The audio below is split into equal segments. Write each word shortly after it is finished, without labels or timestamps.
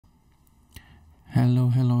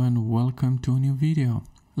Hello and welcome to a new video.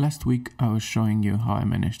 Last week I was showing you how I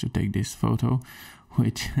managed to take this photo,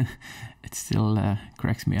 which it still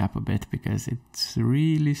cracks me up a bit because it's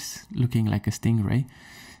really looking like a stingray.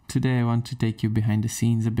 Today I want to take you behind the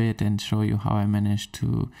scenes a bit and show you how I managed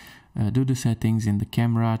to do the settings in the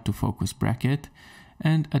camera to focus bracket,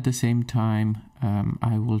 and at the same time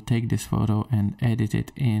I will take this photo and edit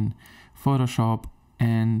it in Photoshop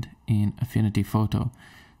and in Affinity Photo.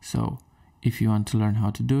 So if you want to learn how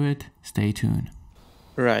to do it, stay tuned.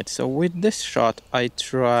 Right, so with this shot I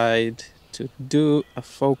tried to do a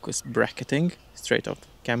focus bracketing straight off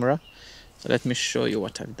camera. So let me show you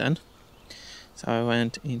what I've done. So I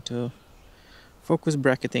went into focus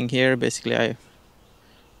bracketing here. Basically I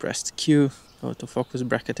pressed Q, go to focus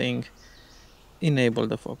bracketing, enable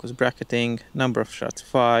the focus bracketing, number of shots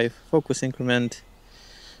 5, focus increment.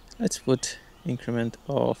 Let's put increment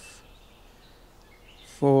of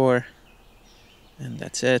 4. And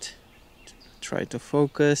that's it. Try to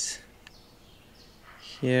focus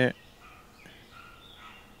here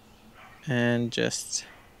and just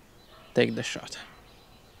take the shot.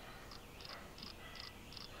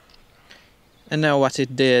 And now what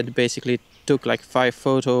it did, basically it took like 5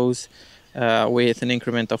 photos with an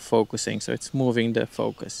increment of focusing, so it's moving the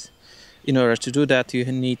focus. In order to do that, you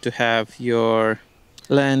need to have your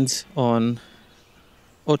lens on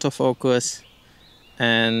autofocus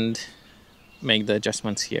and make the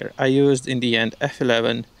adjustments here. I used in the end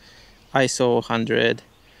f11, ISO 100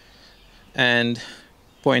 and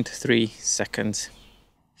 0.3 seconds.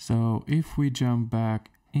 So if we jump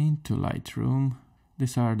back into Lightroom,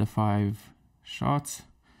 these are the 5 shots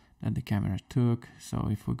that the camera took. So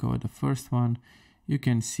if we go to the first one, you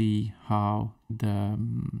can see how the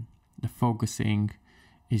focusing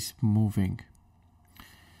is moving.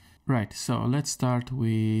 Right, so let's start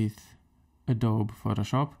with Adobe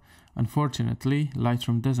Photoshop. Unfortunately,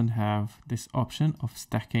 Lightroom doesn't have this option of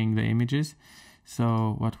stacking the images.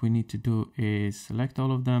 So what we need to do is select all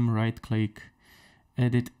of them, right click,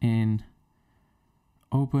 edit in,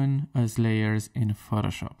 open as layers in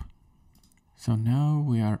Photoshop. So now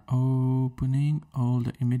we are opening all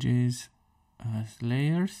the images as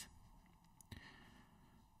layers.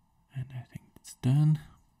 And I think it's done.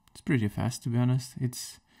 It's pretty fast, to be honest.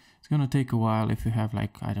 It's gonna take a while if you have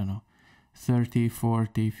like, I don't know, 30,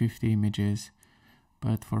 40, 50 images,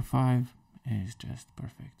 but for 5 is just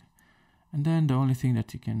perfect. And then the only thing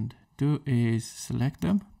that you can do is select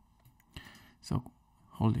them. So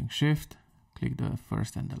holding shift, click the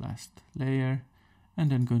first and the last layer, and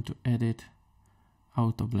then go to edit,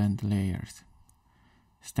 auto blend layers,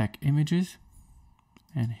 stack images,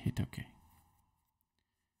 and hit OK.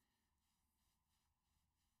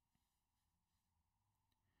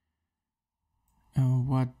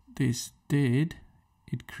 What this did,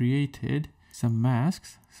 it created some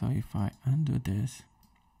masks. So if I undo this,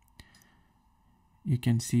 you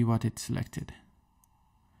can see what it selected,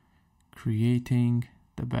 creating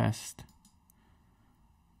the best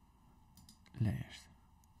layers.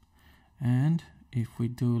 And if we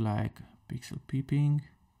do like pixel peeping,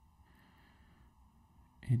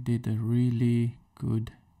 it did a really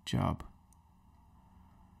good job.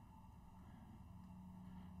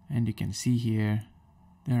 And you can see here,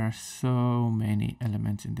 there are so many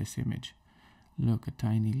elements in this image. Look, a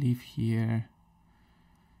tiny leaf here,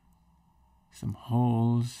 some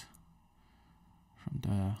holes from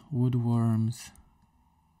the woodworms.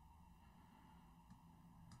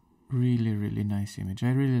 Really nice image.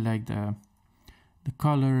 I really like the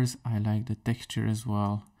colors, I like the texture as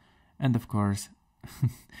well. And of course,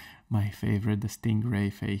 my favorite, the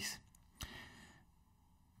stingray face.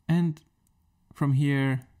 And from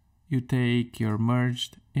here, you take your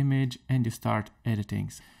merged image and you start editing.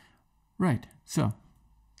 Right, so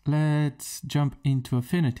let's jump into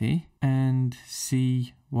Affinity and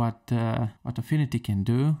see what Affinity can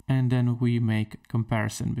do, and then we make a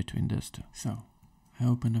comparison between those two. So I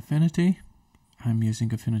open Affinity. I'm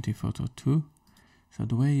using Affinity Photo 2. So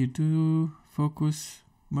the way you do focus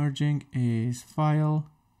merging is File,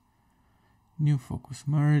 New Focus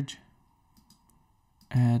Merge,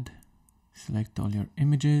 Add, select all your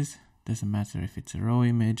images, doesn't matter if it's a RAW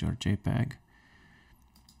image or JPEG.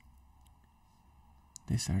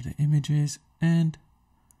 These are the images, and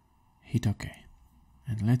hit OK.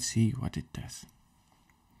 And let's see what it does.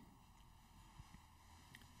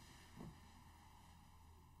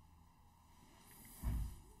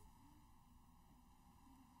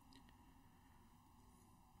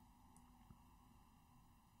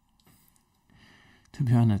 To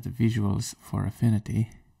be honest, the visuals for Affinity,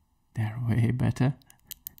 they're way better.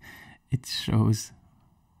 It shows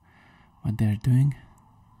what they're doing.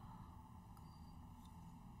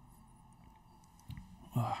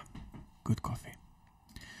 Oh, good coffee.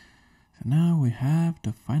 So now we have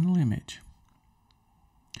the final image.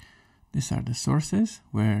 These are the sources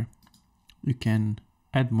where you can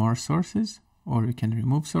add more sources or you can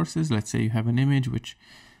remove sources. Let's say you have an image which,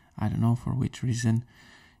 I don't know for which reason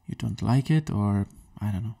you don't like it, or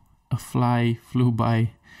I don't know, a fly flew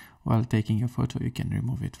by while taking a photo, you can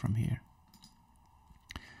remove it from here.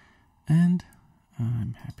 And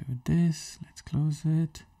I'm happy with this. Let's close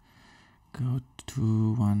it. Go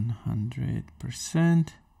to 100%.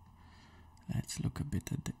 Let's look a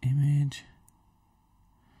bit at the image.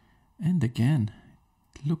 And again,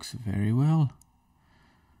 it looks very well.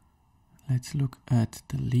 Let's look at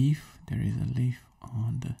the leaf. There is a leaf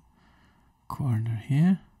on the corner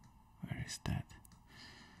here. Where is that?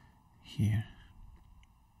 Here.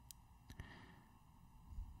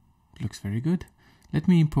 Looks very good. Let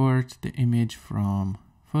me import the image from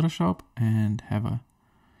Photoshop and have a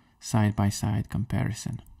side-by-side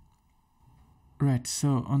comparison. Right,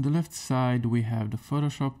 so on the left side we have the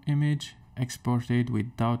Photoshop image exported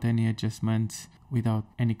without any adjustments, without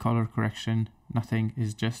any color correction, nothing,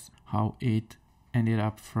 is just how it ended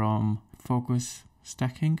up from focus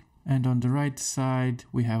stacking. And on the right side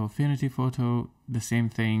we have Affinity Photo, the same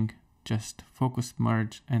thing, just focus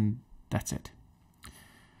merge, and that's it.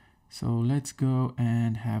 So let's go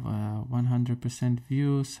and have a 100%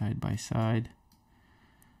 view side by side.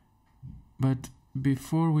 But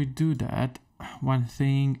before we do that, one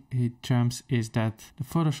thing it jumps is that the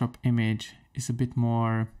Photoshop image is a bit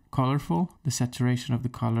more colorful. The saturation of the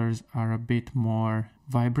colors are a bit more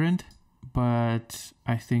vibrant, but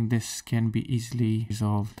I think this can be easily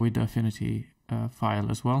resolved with the Affinity file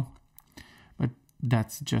as well. But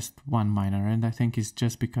that's just one minor, and I think it's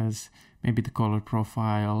just because maybe the color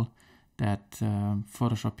profile that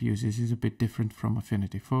Photoshop uses is a bit different from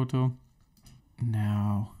Affinity Photo.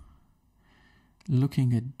 Now,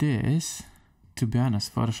 looking at this, to be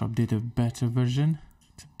honest, Photoshop did a better version.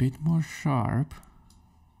 It's a bit more sharp.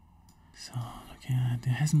 So looking at it,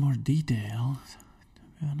 has more detail, to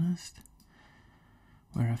be honest.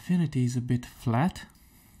 Where Affinity is a bit flat,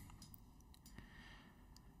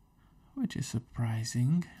 which is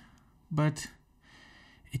surprising, but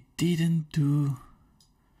it didn't do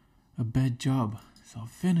a bad job. So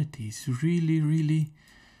Affinity is really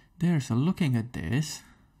there. So looking at this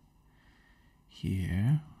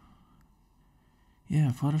here,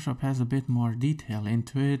 yeah, Photoshop has a bit more detail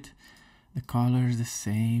into it. The color is the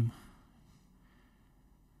same,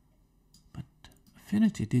 but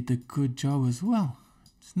Affinity did a good job as well.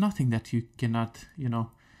 It's nothing that you cannot,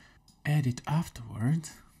 edit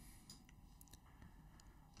afterwards.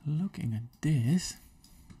 Looking at this,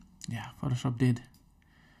 yeah, Photoshop did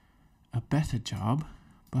a better job,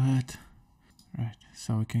 but right,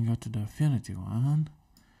 so we can go to the Affinity one,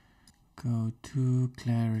 go to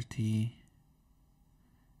clarity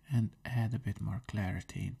and add a bit more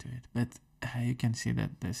clarity into it, but you can see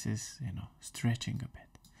that this is, stretching a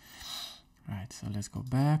bit. Right, so let's go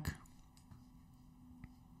back.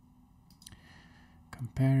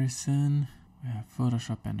 Comparison, we have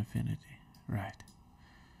Photoshop and Affinity, right.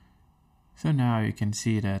 So now you can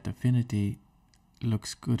see that Affinity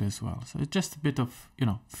looks good as well. So it's just a bit of,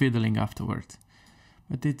 fiddling afterwards.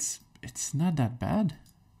 But it's not that bad.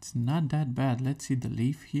 It's not that bad. Let's see the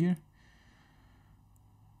leaf here.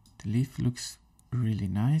 The leaf looks really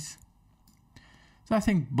nice. So I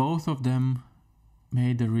think both of them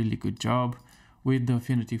made a really good job with the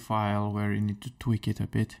Affinity file where you need to tweak it a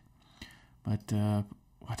bit. But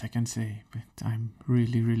what I can say, but I'm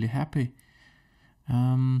really happy.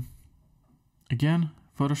 Again,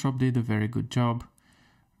 Photoshop did a very good job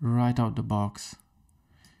right out the box.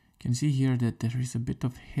 You can see here that there is a bit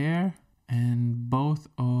of hair, and both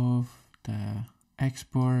of the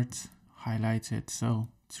exports highlights it, so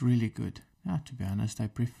it's really good. Now, to be honest, I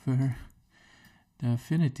prefer the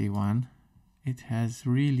Affinity one. It has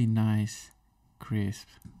really nice crisp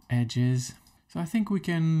edges. So I think we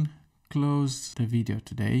can close the video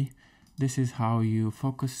today. This is how you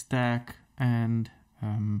focus stack and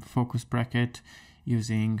focus bracket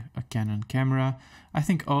using a Canon camera. I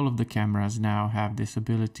think all of the cameras now have this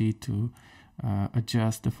ability to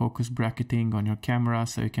adjust the focus bracketing on your camera,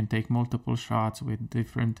 so you can take multiple shots with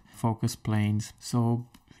different focus planes. So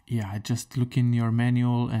yeah, just look in your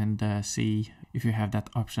manual and see if you have that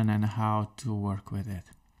option and how to work with it.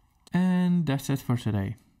 And that's it for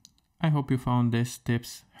today. I hope you found these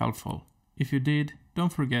tips helpful. If you did,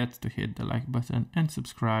 don't forget to hit the like button and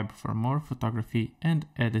subscribe for more photography and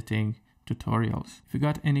editing tutorials. If you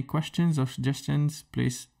got any questions or suggestions,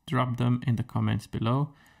 please drop them in the comments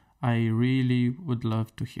below. I really would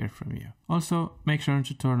love to hear from you. Also, make sure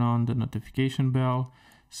to turn on the notification bell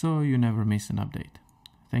so you never miss an update.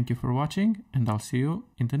 Thank you for watching, and I'll see you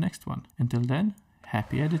in the next one. Until then,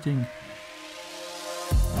 happy editing!